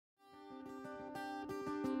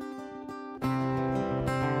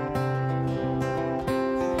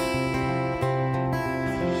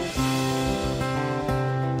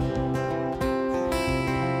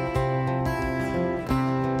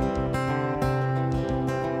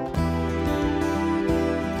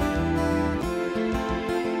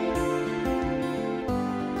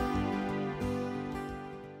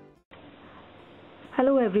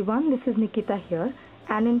everyone, this is Nikita here,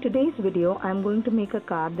 and in today's video I'm going to make a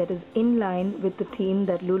card that is in line with the theme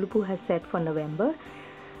that Lulupu has set for November.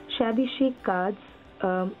 Shabby chic cards,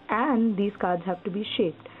 and these cards have to be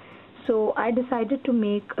shaped. So I decided to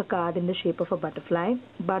make a card in the shape of a butterfly,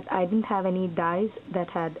 but I didn't have any dies that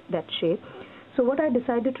had that shape. So what I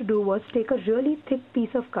decided to do was take a really thick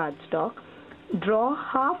piece of cardstock, draw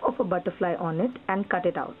half of a butterfly on it and cut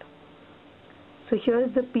it out. So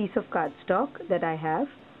here's the piece of cardstock that I have,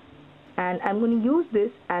 and I'm going to use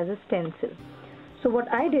this as a stencil. So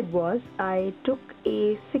what I did was I took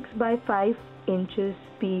a 6 by 5 inches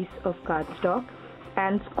piece of cardstock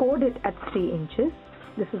and scored it at 3 inches.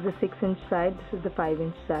 This is the 6-inch side, this is the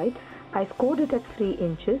 5-inch side. I scored it at 3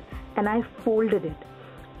 inches and I folded it.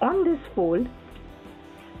 On this fold,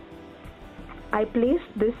 I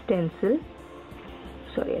placed this stencil.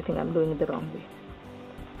 Sorry, I think I'm doing it the wrong way.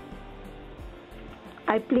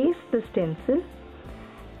 I placed the stencil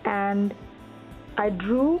and I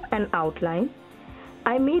drew an outline.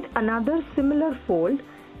 I made another similar fold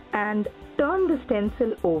and turned the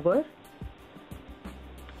stencil over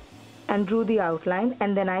and drew the outline,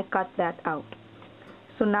 and then I cut that out.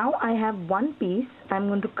 So now I have one piece. I'm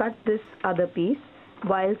going to cut this other piece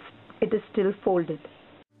whilst it is still folded.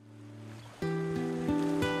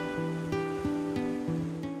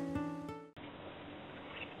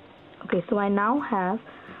 Okay, so I now have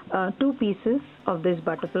 2 pieces of this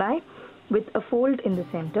butterfly with a fold in the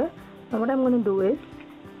center. Now what I'm going to do is,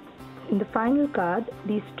 in the final card,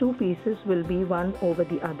 these 2 pieces will be one over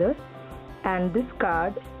the other, and this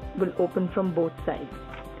card will open from both sides.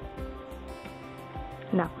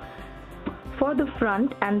 Now, for the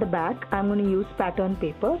front and the back, I'm going to use pattern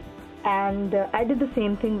paper, and I did the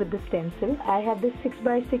same thing with the stencil. I have this 6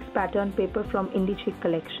 by 6 pattern paper from Indie Chic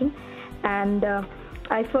collection, and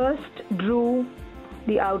I first drew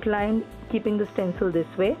the outline keeping the stencil this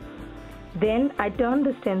way. Then I turned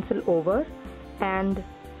the stencil over, and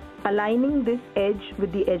aligning this edge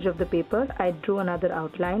with the edge of the paper, I drew another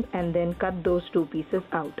outline and then cut those 2 pieces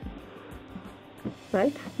out.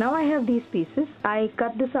 Right, now I have these pieces. I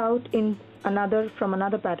cut this out in from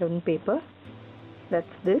another pattern paper.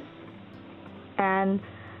 That's this. And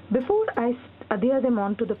before I adhere them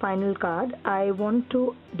onto the final card, I want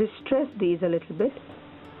to distress these a little bit.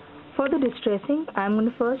 For the distressing, I'm going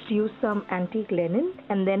to first use some antique linen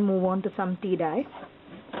and then move on to some tea dye.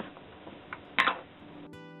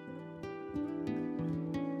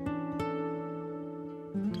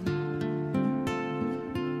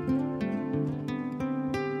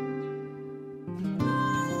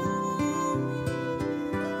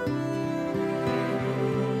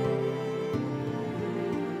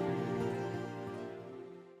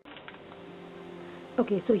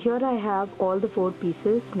 Okay, so here I have all the 4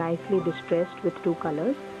 pieces nicely distressed with 2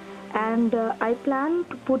 colors, and I plan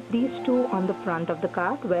to put these 2 on the front of the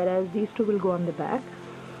card, whereas these 2 will go on the back.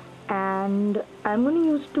 And I'm going to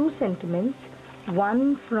use 2 sentiments,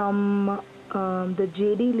 one from the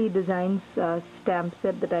J.D. Lee Designs stamp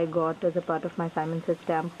set that I got as a part of my Simon Says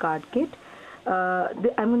stamp card kit.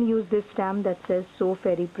 I'm going to use this stamp that says "So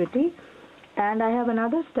Very Pretty." And I have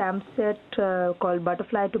another stamp set called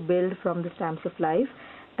Butterfly to Build from the Stamps of Life,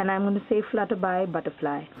 and I'm going to say Flutter by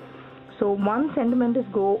Butterfly. So one sentiment is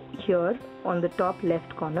go here on the top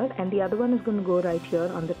left corner, and the other one is going to go right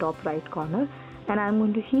here on the top right corner, and I'm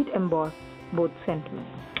going to heat emboss both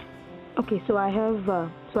sentiments. Okay, so I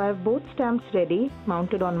have both stamps ready,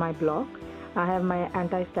 mounted on my block. I have my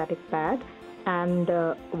anti-static pad and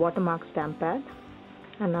watermark stamp pad,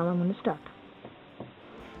 and now I'm going to start.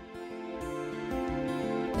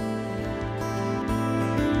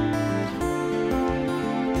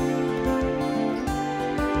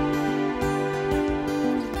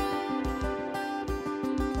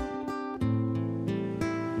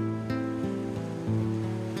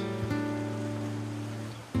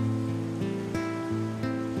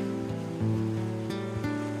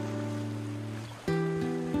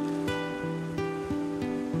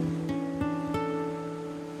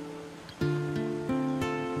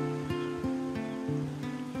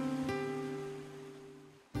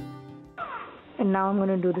 And now I'm going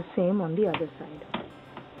to do the same on the other side.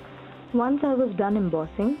 Once I was done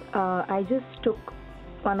embossing, I just took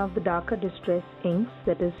one of the darker distress inks,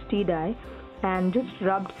 that is tea dye, and just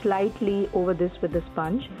rubbed slightly over this with a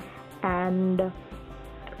sponge and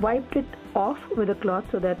wiped it off with a cloth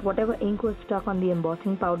so that whatever ink was stuck on the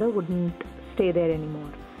embossing powder wouldn't stay there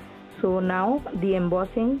anymore. So now the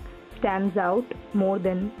embossing stands out more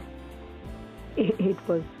than it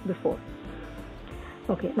was before.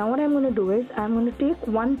 Okay, now what I'm going to do is I'm going to take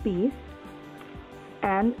one piece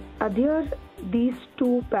and adhere these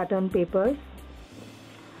two pattern papers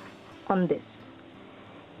on this.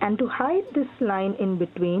 And to hide this line in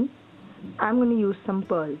between, I'm going to use some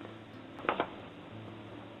pearls.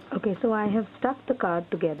 Okay, so I have stuck the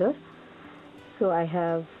card together. So I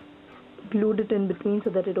have glued it in between so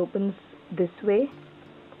that it opens this way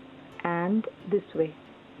and this way.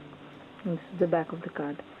 And this is the back of the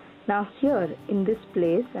card. Now here in this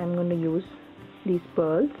place, I'm going to use these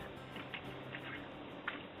pearls.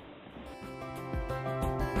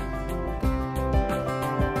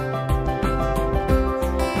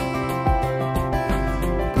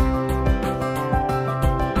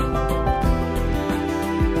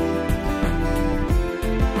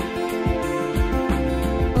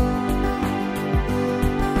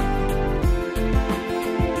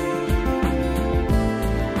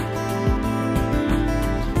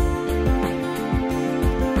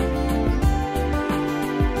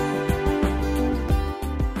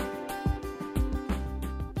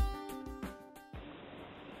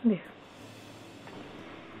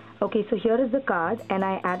 Okay, so here is the card, and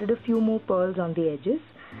I added a few more pearls on the edges.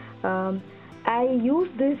 I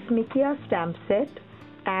used this Mikia stamp set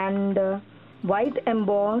and white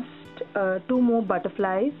embossed 2 more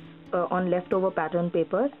butterflies on leftover pattern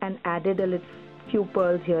paper, and added a few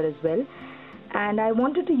pearls here as well. And I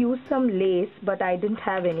wanted to use some lace, but I didn't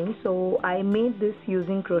have any, so I made this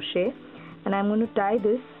using crochet, and I'm going to tie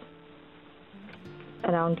this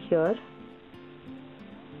around here.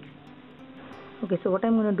 Okay, so what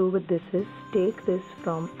I'm going to do with this is take this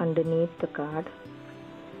from underneath the card.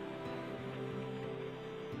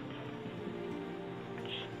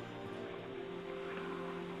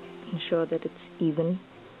 Ensure that it's even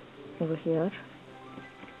over here.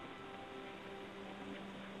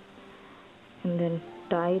 And then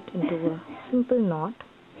tie it into a simple knot.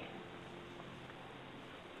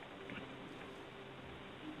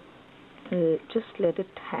 Just let it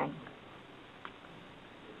hang.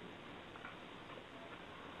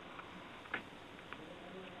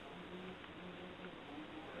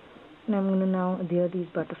 And I'm going to now adhere these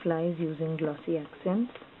butterflies using glossy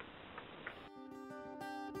accents.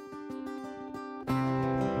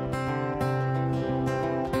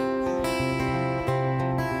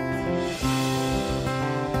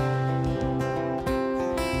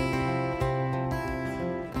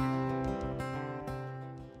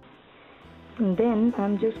 And then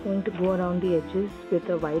I'm just going to go around the edges with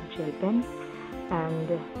a white gel pen and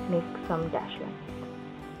make some dash lines.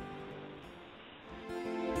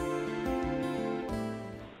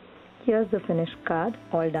 Here's the finished card,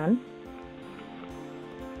 all done.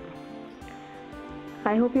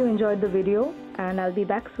 I hope you enjoyed the video, and I'll be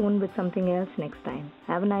back soon with something else next time.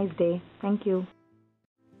 Have a nice day. Thank you.